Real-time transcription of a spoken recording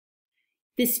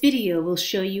This video will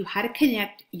show you how to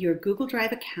connect your Google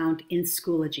Drive account in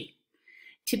Schoology.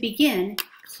 To begin,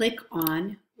 click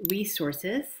on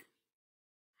Resources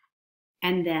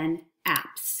and then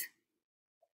Apps.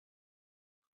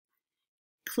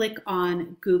 Click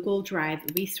on Google Drive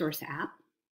Resource app.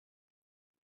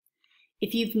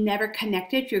 If you've never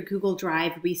connected your Google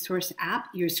Drive Resource app,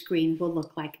 your screen will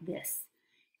look like this.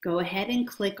 Go ahead and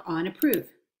click on Approve.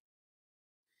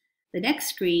 The next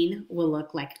screen will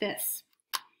look like this.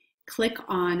 Click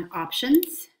on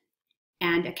Options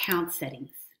and Account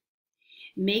Settings.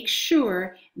 Make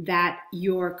sure that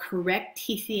your correct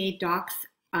TCA Docs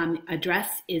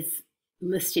address is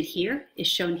listed here, is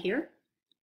shown here.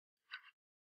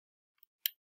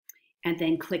 And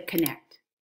then click Connect.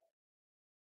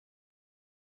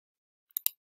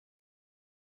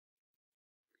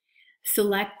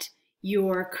 Select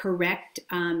your correct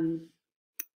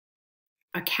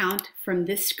account from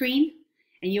this screen,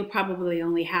 and you'll probably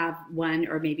only have one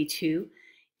or maybe two.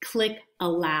 Click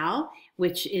Allow,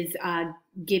 which is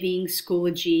giving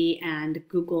Schoology and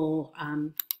Google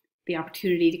the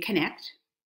opportunity to connect.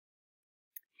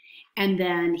 And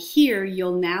then here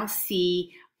you'll now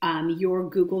see your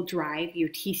Google Drive, your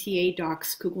TCA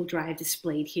Docs Google Drive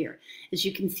displayed here. As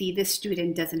you can see, this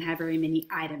student doesn't have very many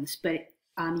items, but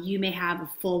you may have a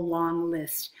full long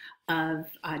list of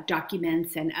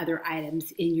documents and other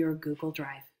items in your Google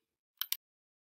Drive.